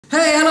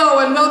Hey, hello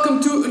and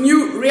welcome to a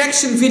new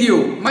reaction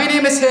video. My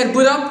name is Hair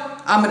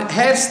Buddha. I'm a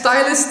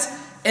hairstylist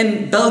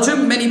in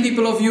Belgium. Many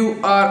people of you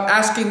are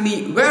asking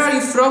me, where are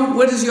you from?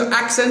 What is your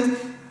accent?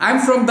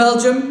 I'm from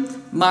Belgium.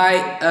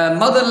 My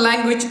mother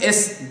language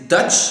is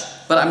Dutch,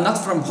 but I'm not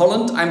from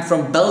Holland. I'm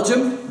from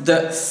Belgium,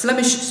 the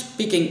Flemish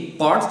speaking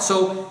part.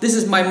 So this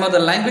is my mother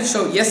language.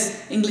 So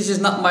yes, English is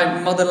not my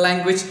mother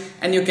language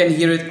and you can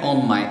hear it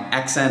on my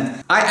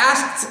accent. I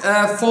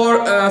asked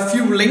for a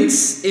few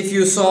links. If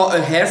you saw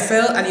a hair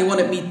fail and you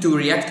wanted me to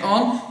react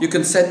on, you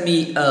can send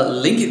me a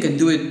link. You can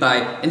do it by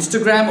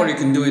Instagram or you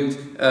can do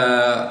it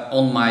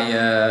on my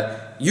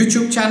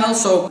YouTube channel,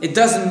 so it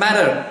doesn't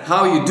matter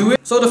how you do it.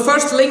 So the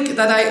first link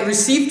that I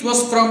received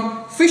was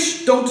from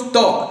Fish Don't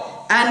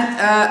Talk,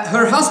 and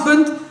her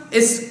husband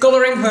is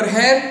coloring her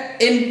hair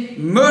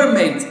in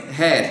mermaid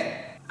hair.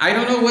 I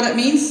don't know what it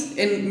means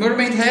in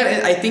mermaid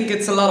hair. I think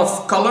it's a lot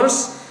of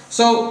colors.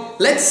 So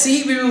let's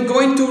see, we will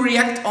going to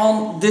react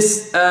on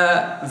this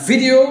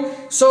video.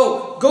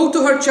 So go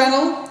to her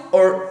channel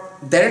or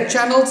their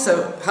channel,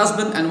 so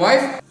husband and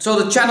wife. So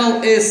the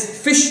channel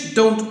is Fish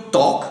Don't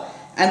Talk.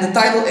 And the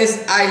title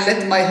is I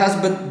Let My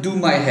Husband Do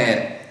My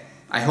Hair.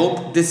 I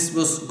hope this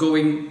was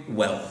going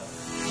well.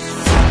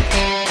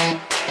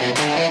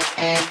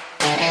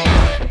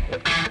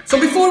 So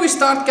before we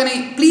start, can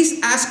I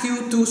please ask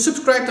you to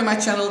subscribe to my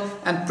channel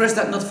and press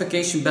that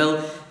notification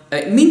bell.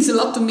 It means a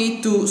lot to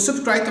me to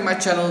subscribe to my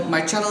channel. My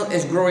channel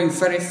is growing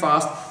very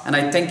fast and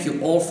I thank you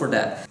all for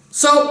that.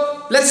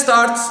 So let's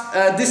start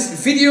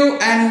this video,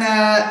 and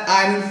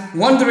I'm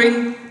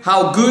wondering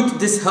how good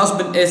this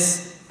husband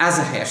is as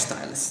a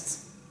hairstylist.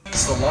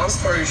 So long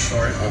story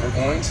short, what we're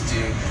going to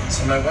do,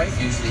 so my wife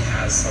usually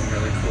has some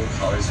really cool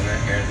colors in her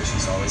hair that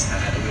she's always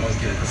had, and we always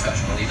get it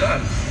professionally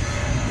done.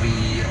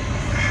 We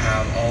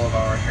have all of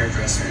our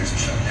hairdressers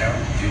shut down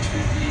due to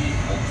the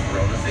whole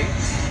corona thing.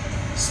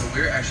 So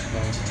we're actually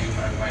going to do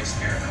my wife's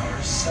hair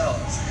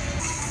ourselves.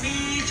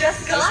 We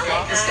just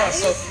got the stuff.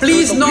 So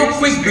please no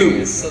quick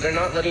glue. So they're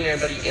not letting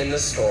anybody in the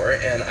store,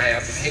 and I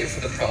have to pay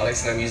for the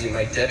products, and I'm using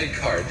my debit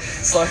card.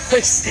 So I'm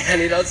like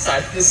standing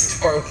outside of the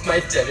store with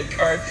my debit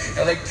card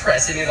and like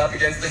pressing it up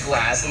against the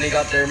glass, and they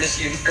got their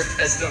machine for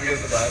pressing up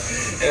against the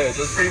glass. Anyways,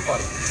 it was pretty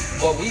funny.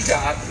 What we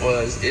got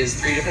is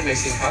 3 different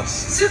mixing cups.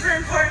 Super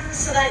important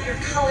so that your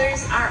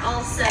colors are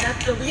all set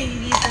up the way you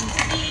need them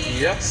to be.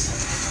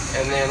 Yes.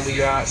 And then we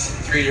got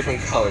 3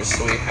 different colors.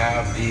 So we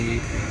have the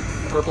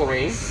Purple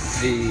Rain,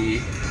 the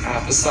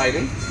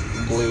Poseidon,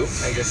 blue,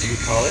 I guess you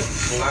could call it.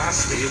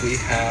 Lastly, we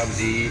have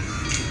the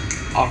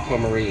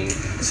Aquamarine.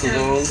 So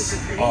those,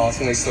 oh, I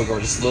think they're so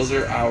gorgeous. Those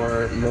are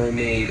our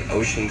Mermaid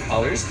ocean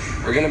colors.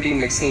 We're going to be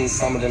mixing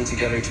some of them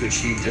together to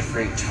achieve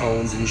different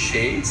tones and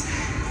shades.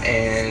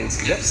 And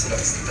yes,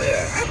 that's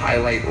the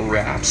highlight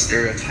wraps.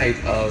 They're a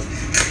type of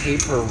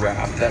paper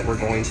wrap that we're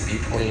going to be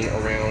putting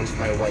around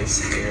my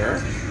wife's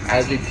hair.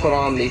 As we put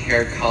on the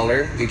hair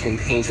color, we can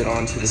paint it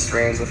onto the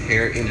strands of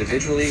hair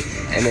individually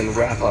and then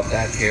wrap up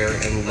that hair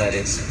and let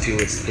it do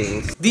its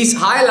thing. These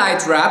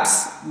highlight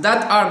wraps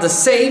that are the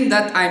same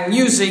that I'm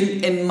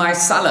using in my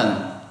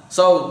salon.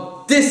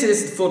 So this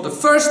is for the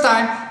first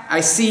time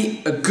I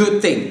see a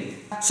good thing.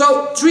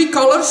 So 3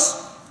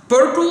 colors: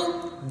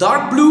 purple,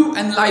 dark blue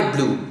and light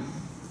blue.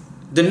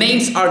 The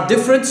names are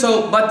different,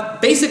 but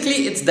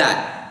basically it's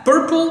that: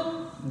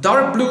 purple,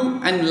 dark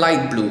blue and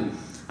light blue.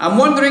 I'm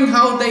wondering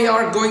how they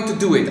are going to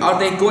do it. Are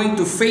they going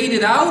to fade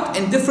it out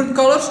in different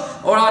colors,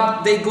 or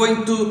are they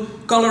going to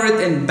color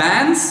it in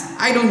bands?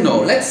 I don't know.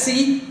 Let's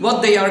see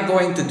what they are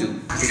going to do.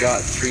 We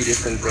got 3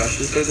 different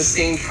brushes. They're the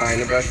same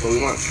kind of brush, but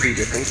we want 3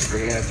 different, so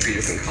we're going to have 3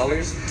 different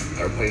colors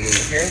that we're putting in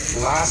the hair.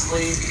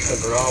 Lastly, because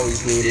they're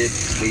always needed,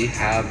 we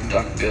have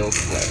duckbill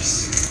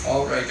clips.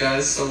 Alright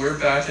guys, so we're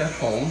back at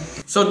home.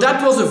 So that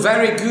was a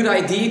very good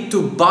idea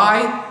to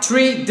buy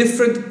 3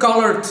 different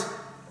colored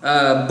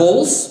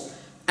bowls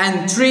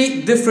and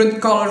 3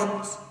 different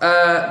colored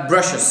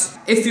brushes.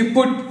 If you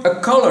put a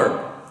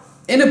color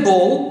in a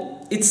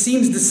bowl, it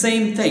seems the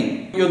same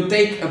thing. You'll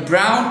take a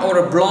brown or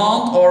a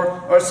blonde,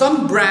 or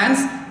some brands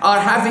are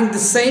having the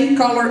same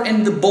color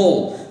in the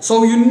bowl.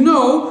 So you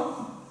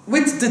know,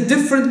 with the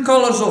different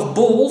colors of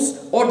bowls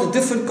or the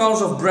different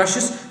colors of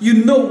brushes,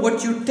 you know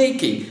what you're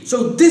taking.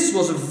 So this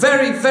was a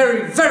very,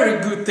 very,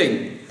 very good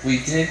thing. We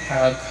did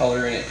have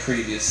color in it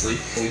previously.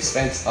 We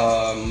spent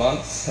about a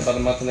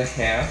month and a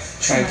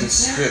half, trying to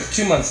strip,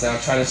 2 months now,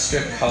 trying to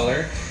strip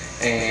color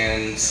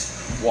and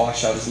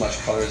wash out as much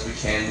color as we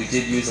can. We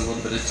did use a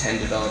little bit of 10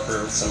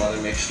 developer with some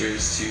other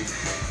mixtures to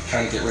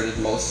kind of get rid of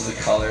most of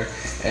the color,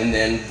 and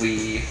then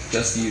we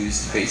just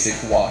used basic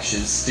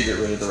washes to get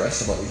rid of the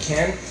rest of what we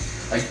can.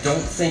 I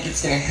don't think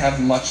it's going to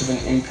have much of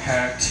an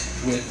impact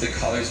with the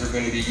colors we're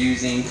going to be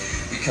using,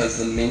 because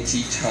the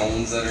minty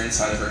tones that are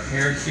inside of her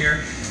hair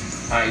here,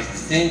 I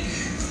think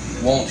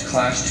won't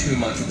clash too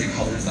much with the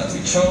colors that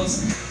we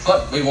chose,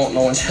 but we won't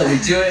know until we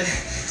do it.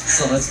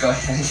 So let's go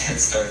ahead and get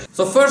started.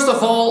 So first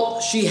of all,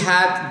 she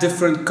had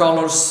different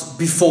colors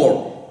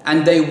before,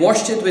 and they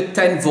washed it with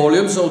 10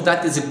 volumes, so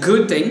that is a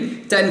good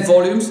thing. 10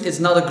 volumes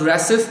is not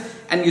aggressive,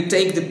 and you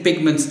take the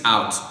pigments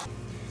out.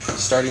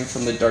 starting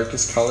from the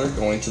darkest color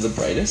going to the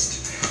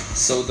brightest.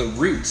 So the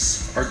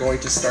roots are going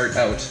to start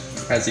out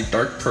as a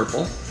dark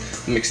purple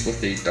mixed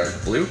with a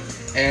dark blue,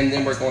 and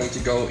then we're going to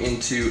go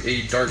into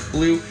a dark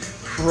blue,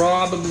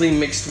 probably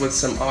mixed with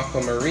some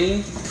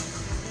aquamarine,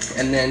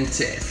 and then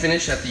to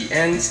finish at the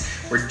ends,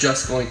 we're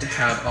just going to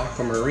have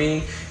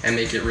aquamarine and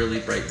make it really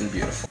bright and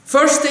beautiful.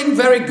 First thing,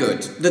 very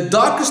good. The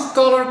darkest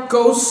color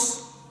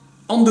goes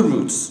on the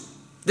roots.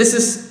 This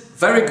is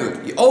very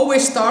good. You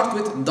always start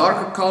with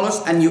darker colors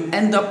and you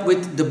end up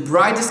with the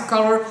brightest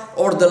color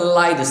or the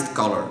lightest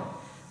color.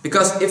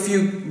 Because if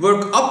you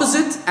work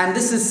opposite and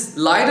this is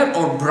lighter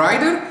or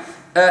brighter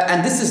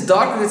and this is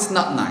darker, it's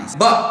not nice.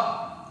 But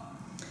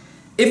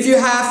if you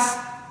have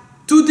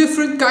two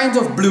different kinds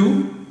of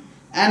blue,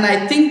 and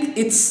I think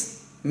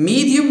it's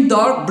medium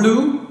dark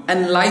blue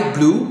and light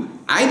blue,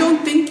 I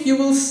don't think you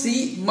will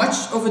see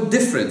much of a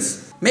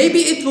difference. Maybe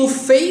it will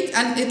fade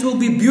and it will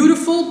be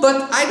beautiful,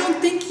 but I don't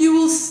think you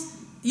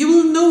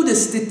will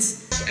notice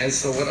it. And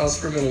so what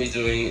else we're going to be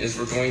doing is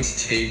we're going to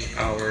take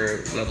our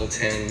level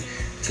 10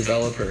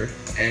 developer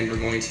and we're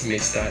going to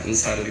mix that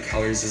inside of the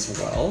colors as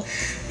well.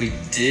 We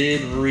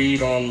did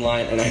read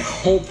online, and I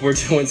hope we're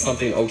doing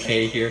something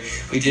okay here.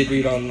 We did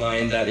read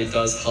online that it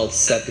does help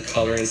set the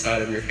color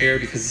inside of your hair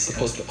because it's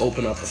supposed to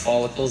open up the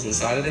follicles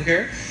inside of the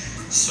hair.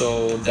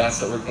 So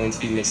that's what we're going to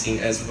be mixing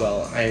as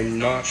well. I'm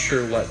not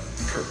sure what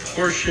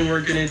proportion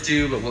we're going to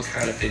do, but we'll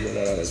kind of figure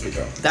that out as we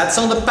go. That's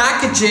on the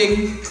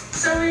packaging.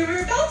 So we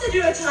were about to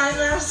do a time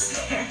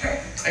lapse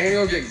there. I'm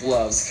going to go get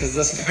gloves because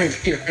this might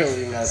be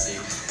really messy.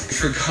 I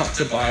forgot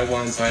to buy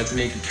one, so I had to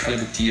make kind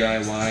of a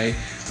DIY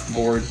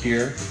board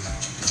here.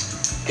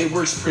 It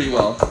works pretty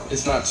well.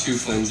 It's not too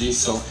flimsy,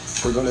 so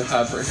we're going to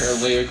have her hair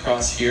lay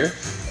across here.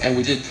 And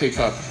we did pick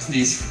up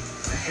these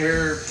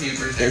hair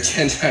papers. They're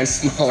 10 times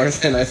smaller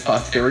than I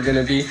thought they were going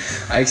to be.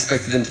 I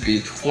expected them to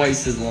be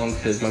twice as long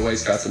because my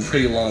wife's got some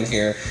pretty long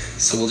hair.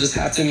 So we'll just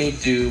have to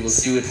make do. We'll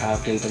see what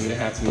happens. I'm going to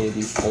have to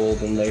maybe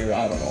fold and layer.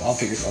 I don't know. I'll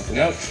figure something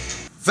out.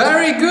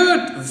 Very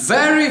good.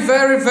 Very,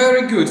 very,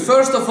 very good.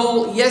 First of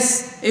all,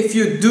 yes, if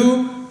you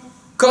do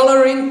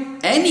coloring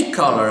any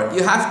color,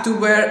 you have to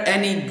wear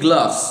any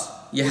gloves.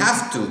 You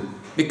have to.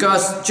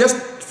 Because just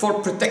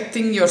for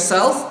protecting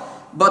yourself.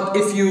 But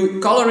if you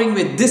coloring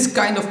with this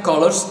kind of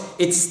colors,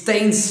 it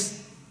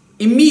stains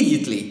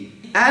immediately.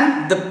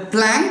 And the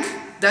plank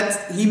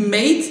that he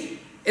made,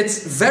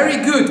 it's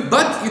very good.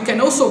 But you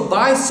can also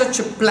buy such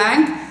a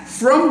plank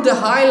from the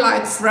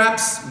Highlight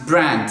Fraps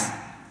brand.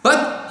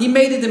 But he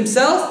made it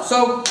himself,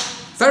 so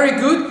very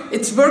good.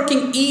 It's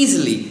working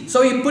easily.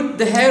 So you put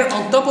the hair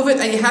on top of it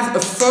and you have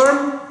a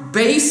firm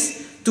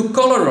base to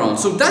color on.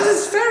 So that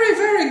is very,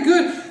 very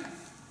good.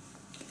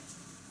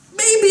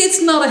 Maybe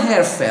it's not a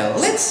hair fell.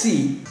 Let's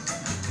see.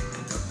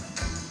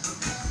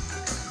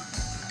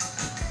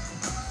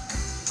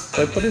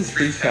 So I put in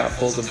 3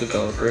 capfuls of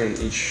developer in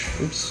each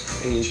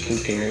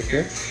container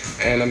here,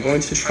 and I'm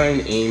going to try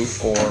and aim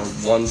for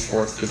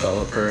 1/4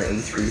 developer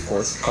and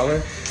 3/4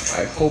 color.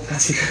 I hope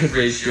that's a good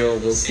ratio.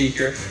 We'll see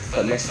here.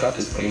 But next up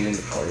is putting in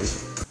the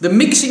colors. The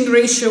mixing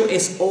ratio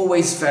is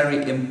always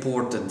very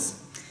important.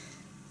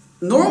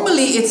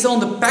 Normally it's on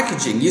the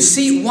packaging. You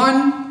see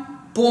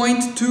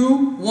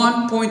 1.2,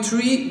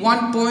 1.3,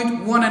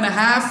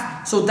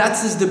 1.1.5. So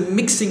that is the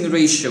mixing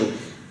ratio.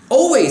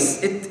 Always,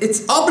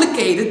 it's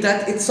obligated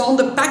that it's on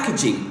the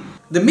packaging.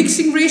 The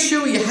mixing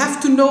ratio, you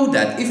have to know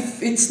that.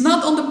 If it's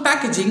not on the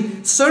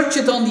packaging, search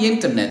it on the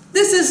internet.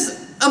 This is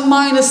a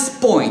minus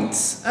point.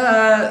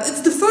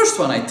 It's the first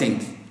one, I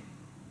think.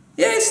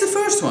 Yeah, it's the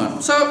first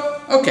one. So,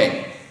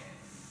 okay.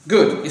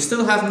 Good. You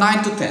still have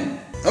 9 to 10.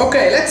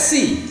 Okay, let's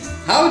see.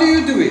 How do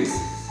you do it?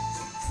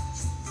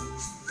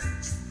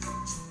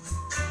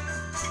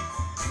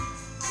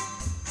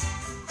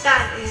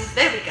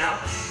 There we go.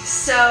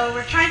 So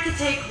we're trying to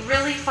take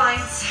really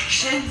fine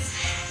sections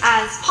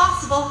as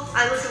possible.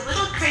 I look a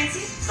little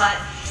crazy, but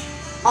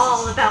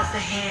all about the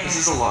hair. This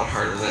is a lot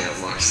harder than it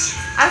looks.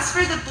 As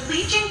for the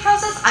bleaching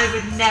process, I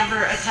would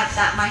never attempt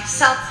that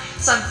myself,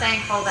 so I'm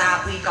thankful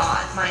that we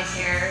got my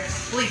hair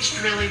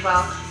bleached really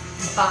well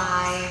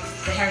by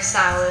the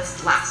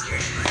hairstylist last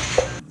year.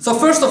 So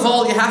first of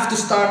all, you have to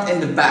start in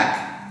the back.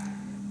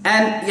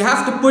 And you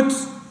have to put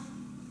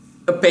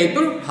a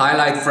paper,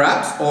 Highlight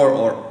Fraps,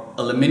 or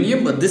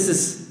aluminium, but this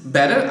is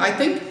better, I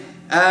think.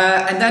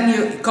 And then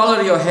you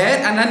color your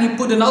hair, and then you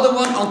put another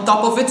one on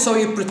top of it, so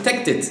you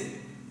protect it.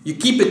 You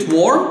keep it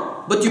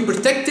warm, but you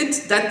protect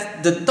it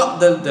that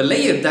the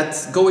layer that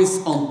goes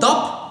on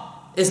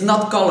top is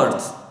not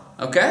colored.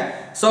 Okay?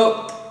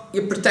 So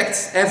you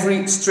protect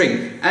every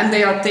string. And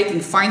they are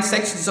taking fine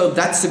sections, so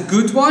that's a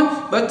good one,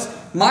 but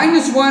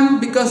 -1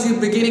 because you're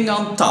beginning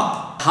on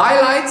top.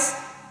 Highlights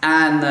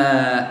and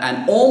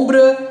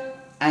ombre.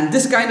 And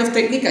this kind of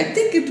technique, I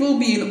think it will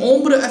be an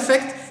ombre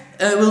effect,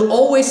 will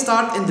always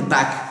start in the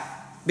back.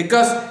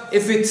 Because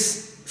if it's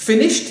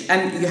finished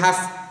and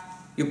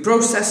you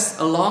process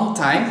a long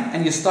time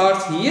and you start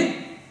here,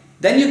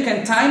 then you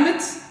can time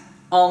it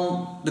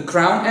on the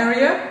crown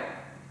area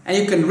and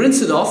you can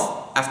rinse it off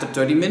after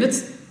 30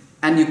 minutes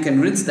and you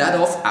can rinse that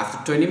off after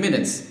 20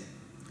 minutes.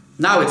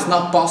 Now it's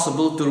not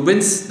possible to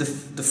rinse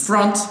the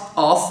front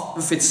off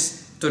if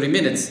it's 30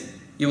 minutes.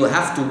 You will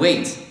have to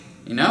wait,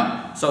 you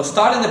know? So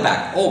start in the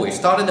back, always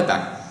start in the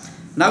back.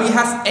 Now you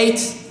have 8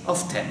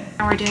 of 10.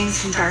 Now we're doing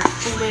some dark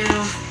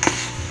blue.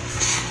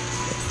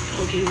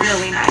 It'll be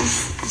really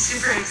nice. I'm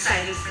super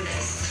excited for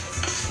this.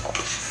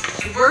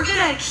 We're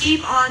gonna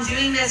keep on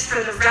doing this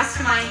for the rest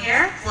of my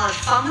hair. We'll have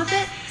fun with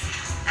it.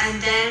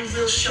 And then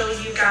we'll show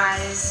you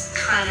guys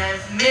kind of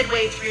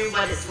midway through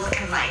what it's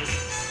looking like.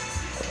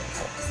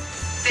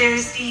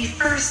 There's the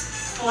first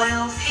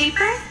foil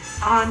paper.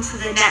 On to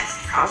the next,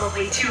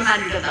 probably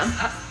 200 of them.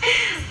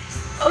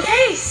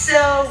 Okay,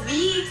 so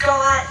we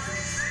got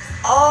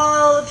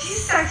all of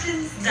these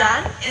sections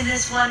done in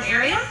this one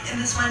area, in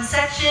this one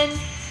section,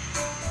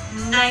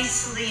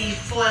 nicely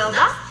foiled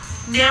up.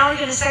 Now we're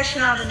going to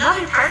section out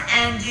another part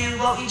and do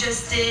what we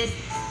just did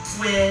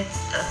with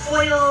the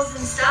foils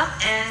and stuff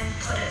and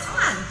put it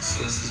on.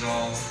 So this is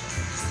all on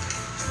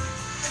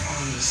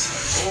this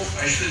side. Oh,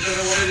 I should have done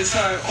it one at a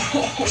time.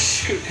 Oh,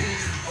 shoot.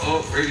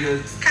 Oh, we're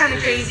good. Kind of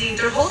crazy.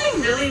 They're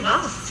holding really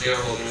well. They are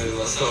holding really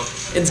well. So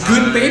it's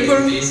good paper.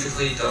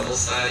 Basically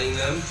double-siding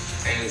them,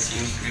 and it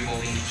seems to be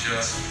holding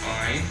just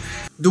fine.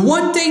 The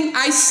one thing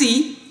I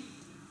see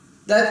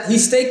that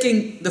he's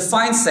taking the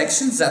fine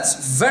sections,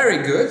 that's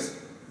very good.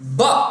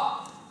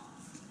 But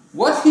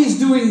what he's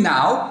doing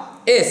now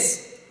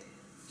is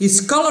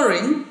he's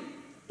coloring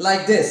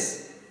like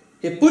this.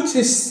 He puts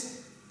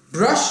his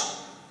brush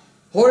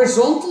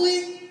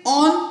horizontally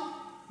on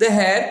the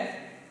hair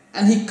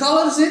and he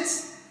colors it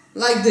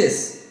like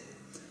this.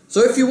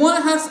 So if you want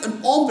to have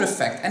an ombre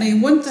effect and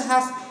you want to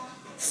have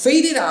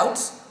faded out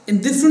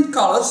in different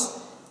colors,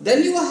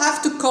 then you will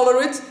have to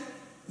color it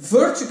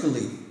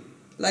vertically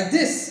like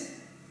this.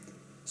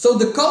 So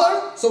the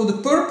color, so the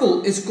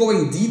purple is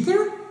going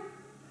deeper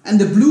and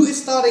the blue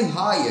is starting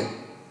higher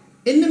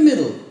in the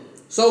middle.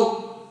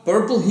 So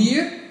purple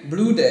here,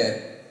 blue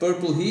there,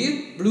 purple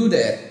here, blue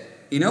there.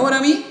 You know what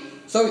I mean?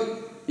 So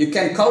you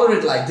can color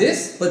it like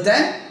this, but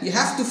then you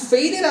have to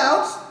fade it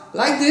out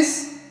like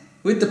this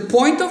with the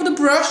point of the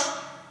brush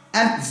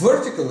and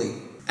vertically.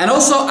 And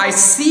also I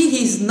see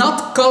he's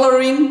not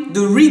coloring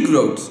the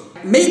regrowth.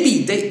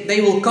 Maybe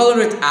they will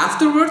color it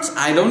afterwards,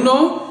 I don't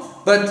know.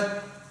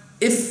 But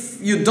if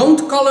you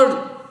don't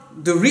color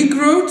the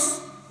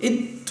regrowth,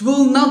 it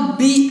will not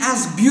be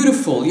as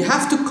beautiful. You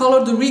have to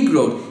color the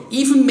regrowth,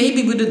 even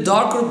maybe with a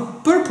darker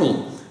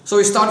purple. So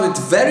you start with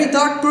very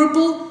dark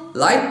purple,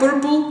 light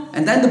purple,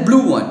 and then the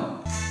blue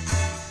one.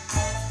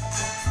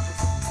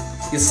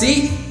 You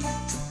see?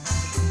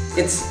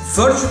 It's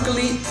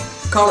vertically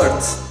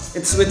colored.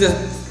 It's with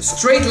a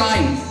straight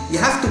line. You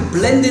have to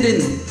blend it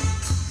in.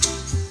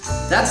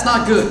 That's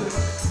not good.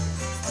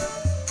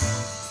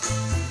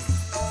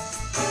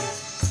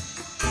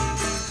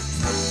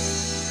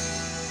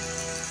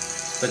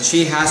 But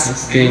she has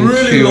it's been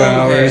really 2 long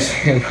hours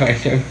hair. and I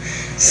am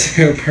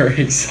super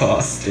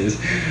exhausted.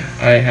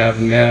 I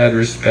have mad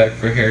respect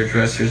for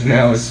hairdressers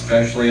now,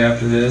 especially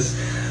after this.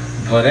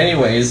 But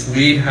anyways,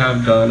 we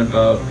have done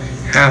about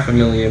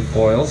 500,000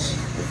 foils,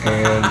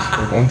 and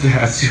we're going to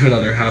have to do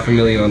another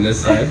 500,000 on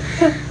this side.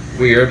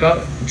 We are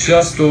about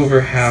just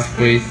over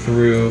halfway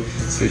through,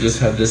 so we just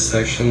have this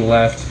section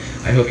left.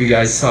 I hope you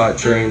guys saw it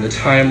during the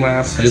time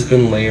lapse. I've just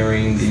been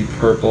layering the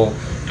purple,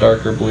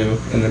 darker blue,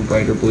 and then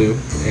brighter blue,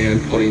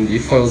 and putting the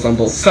foils on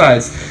both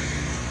sides.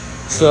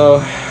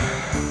 So,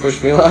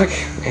 wish me luck,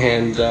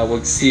 and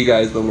we'll see you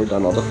guys when we're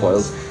done all the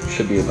foils.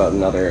 Should be about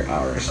another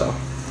hour or so.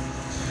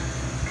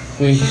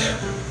 We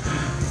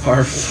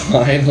are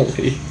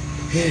finally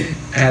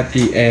at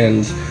the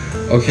end.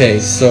 Okay,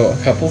 so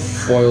a couple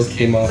foils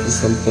came off in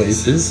some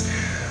places,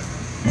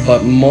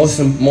 but more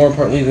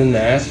importantly than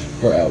that,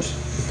 we're out.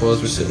 The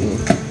foils were sitting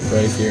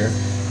right here,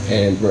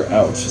 and we're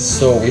out.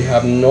 So we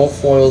have no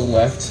foils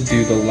left to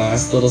do the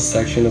last little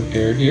section of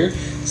hair here.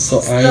 So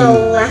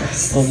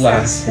that's the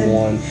last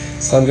one.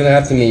 So I'm gonna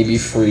have to maybe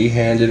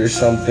freehand it or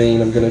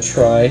something. I'm gonna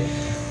try,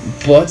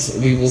 but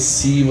we will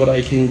see what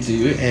I can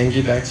do and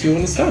get back to you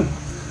when it's done.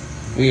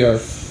 We are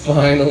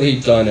finally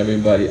done,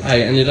 everybody. I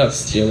ended up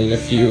stealing a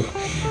few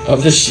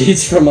of the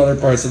sheets from other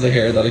parts of the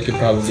hair that I could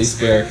probably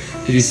spare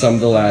to do some of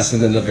the last,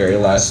 and then the very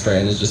last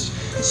strand is just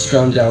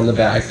strung down the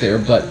back there,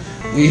 but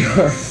we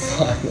are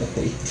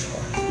finally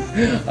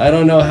done. I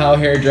don't know how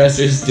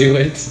hairdressers do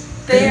it.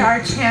 They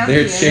are champions.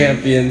 They're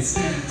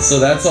champions. So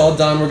that's all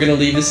done. We're gonna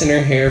leave this in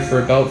her hair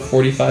for about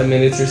 45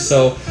 minutes or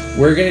so.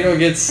 We're gonna go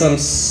get some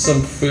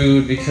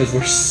food because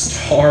we're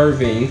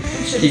starving.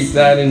 Keep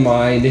that in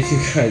mind if you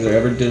guys are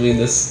ever doing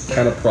this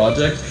kind of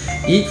project.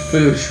 Eat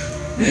food.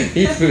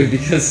 Eat food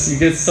because you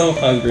get so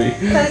hungry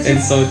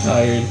and so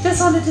tired.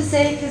 Just wanted to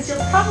say, because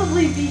you'll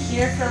probably be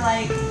here for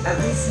like at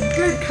least a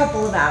good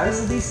couple of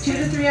hours, at least 2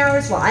 to 3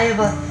 hours. Well, I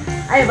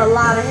have a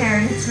lot of hair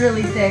and it's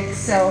really thick,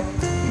 so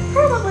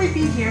you'll probably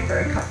be here for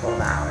a couple of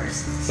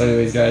hours. So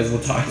anyways, guys,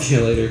 we'll talk to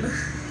you later.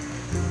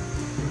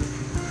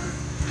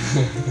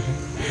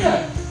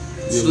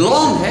 It's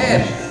long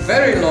hair,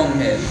 very long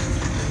hair.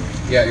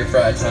 Yeah, you're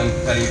fried, son.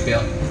 How do you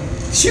feel?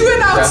 She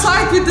went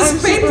outside with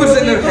these papers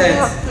in her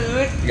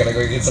head. You gotta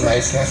go get some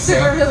ice caps Super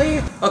now.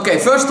 relieved. Okay,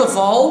 first of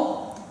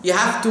all, you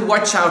have to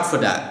watch out for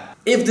that.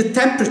 If the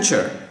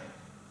temperature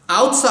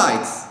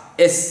outside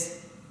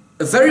is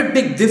a very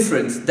big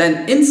difference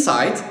than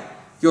inside,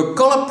 your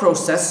color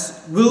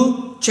process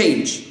will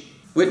change.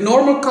 With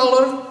normal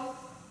color,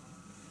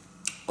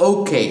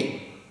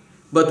 okay.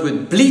 But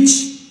with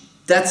bleach,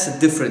 that's a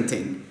different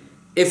thing.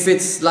 If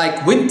it's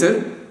like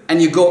winter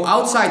and you go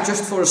outside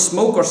just for a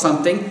smoke or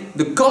something,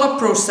 the color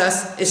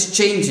process is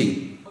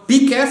changing.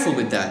 Be careful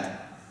with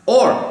that.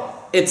 Or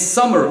it's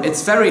summer,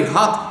 it's very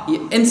hot,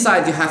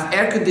 inside you have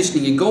air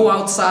conditioning, you go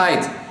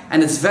outside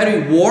and it's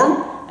very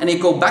warm and you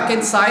go back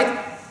inside,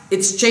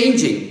 it's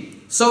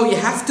changing. So you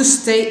have to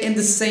stay in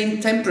the same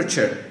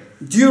temperature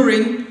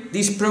during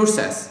this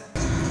process.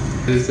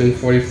 It's been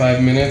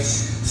 45 minutes,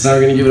 so now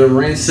we're gonna give it a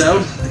rinse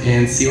out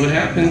and see what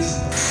happens.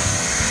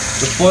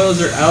 The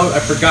foils are out. I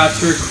forgot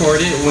to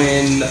record it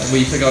when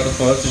we took out the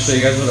foils to show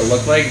you guys what it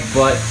looked like,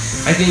 but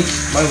I think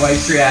my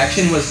wife's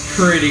reaction was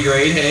pretty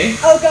great, hey?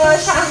 Oh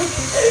gosh,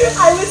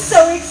 I was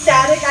so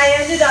ecstatic.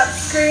 I ended up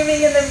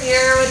screaming in the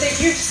mirror with a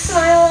huge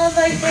smile on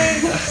my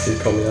face.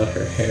 She's combing out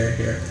her hair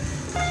here.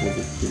 We'll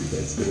just give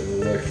this a bit of a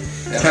look.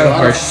 There's It's kind a of lot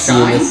of harsh seeing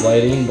shine. this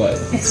lighting, but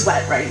It's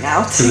wet right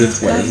now. because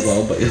it's wet as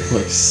well, but it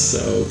looks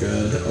so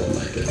good. Oh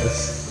my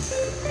goodness.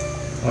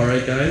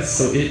 Alright guys,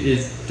 so it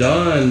is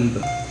done.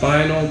 The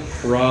final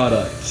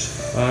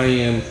product. I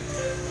am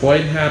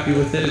quite happy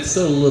with it. It's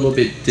still a little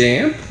bit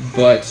damp,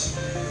 but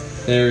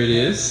there it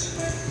is.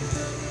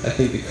 I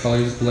think the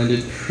colors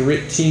blended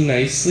pretty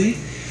nicely.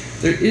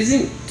 There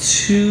isn't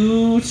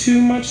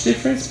too much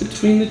difference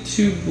between the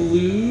two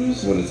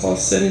blues when it's all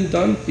said and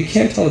done. You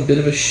can tell a bit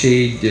of a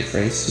shade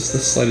difference, just the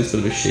slightest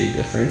bit of a shade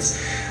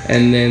difference.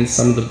 And then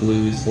some of the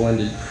blues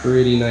blended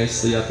pretty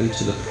nicely up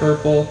into the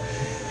purple.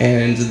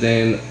 And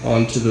then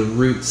onto the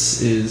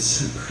roots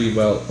is pretty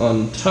well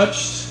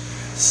untouched.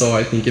 So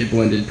I think it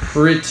blended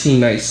pretty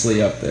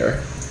nicely up there.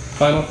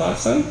 Final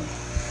thoughts then?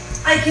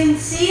 I can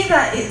see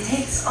that it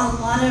takes a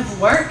lot of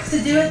work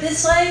to do it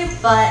this way,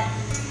 but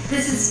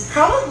this is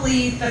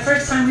probably the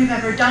first time we've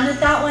ever done it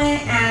that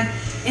way, and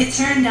it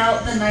turned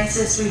out the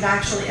nicest we've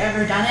actually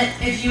ever done it.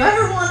 If you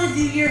ever want to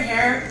do your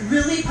hair,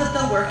 really put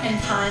the work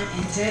and time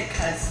into it,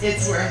 because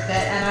it's worth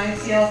it, and I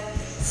feel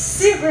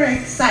super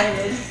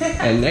excited.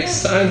 And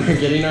next time we're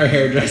getting our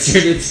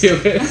hairdresser to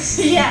do it.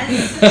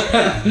 Yes.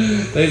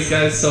 Thanks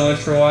guys so much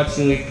for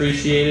watching, we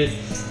appreciate it,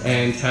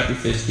 and happy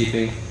fish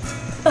keeping.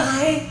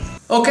 Bye.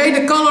 Okay,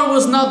 the color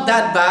was not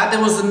that bad.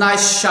 There was a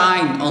nice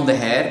shine on the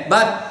hair,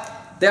 but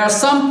there are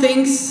some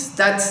things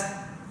that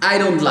I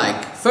don't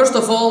like. First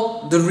of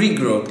all, the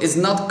regrowth is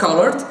not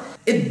colored.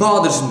 It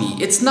bothers me.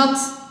 It's not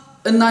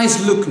a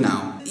nice look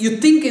now. You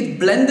think it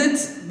blended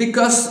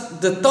because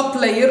the top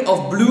layer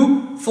of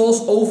blue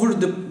falls over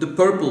the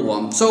purple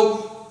one.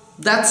 So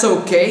that's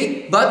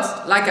okay,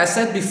 but like I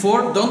said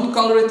before, don't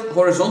color it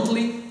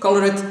horizontally,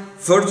 color it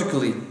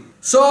vertically.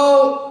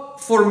 So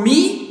for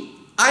me,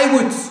 I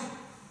would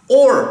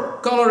or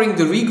coloring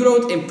the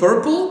regrowth in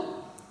purple,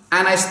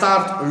 and I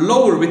start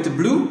lower with the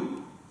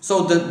blue,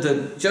 so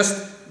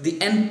just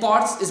the end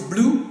parts is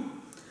blue,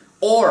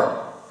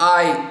 or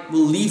I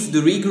will leave the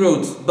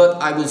regrowth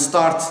but I will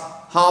start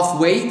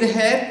halfway the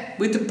hair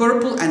with the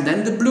purple and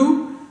then the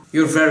blue.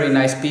 You're very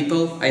nice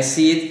people, I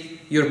see it.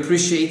 You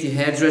appreciate the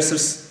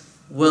hairdressers,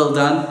 well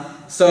done.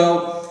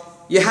 So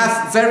you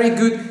have very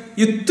good,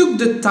 you took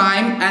the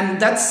time,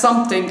 and that's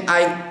something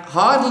I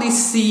hardly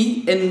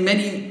see in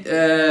many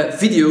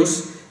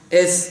videos,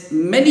 is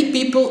many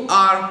people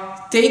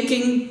are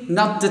taking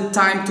not the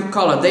time to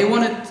color. They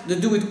want to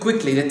do it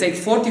quickly. They take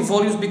 40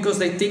 volumes because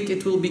they think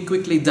it will be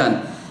quickly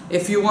done.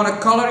 If you want to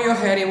color your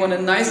hair, you want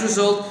a nice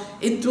result,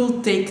 it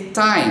will take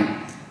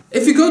time.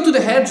 If you go to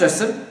the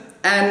hairdresser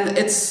and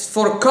it's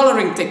for a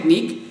coloring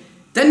technique,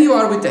 then you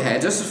are with the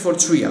hairdresser for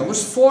 3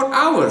 hours, 4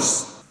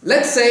 hours.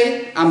 Let's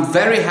say I'm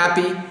very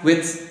happy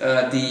with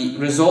the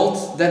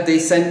result that they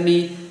sent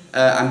me.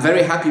 I'm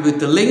very happy with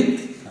the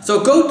link.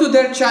 So go to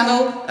their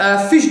channel,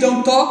 Fish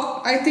Don't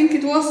Talk, I think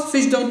it was,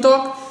 Fish Don't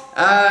Talk.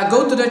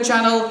 Go to their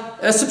channel,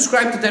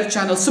 subscribe to their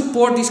channel,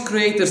 support these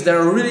creators,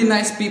 they're really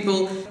nice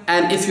people.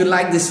 And if you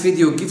like this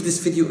video, give this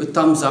video a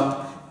thumbs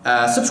up.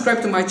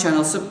 Subscribe to my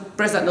channel,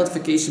 press that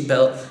notification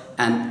bell.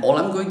 And all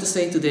I'm going to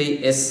say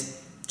today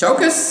is, ciao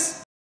kus!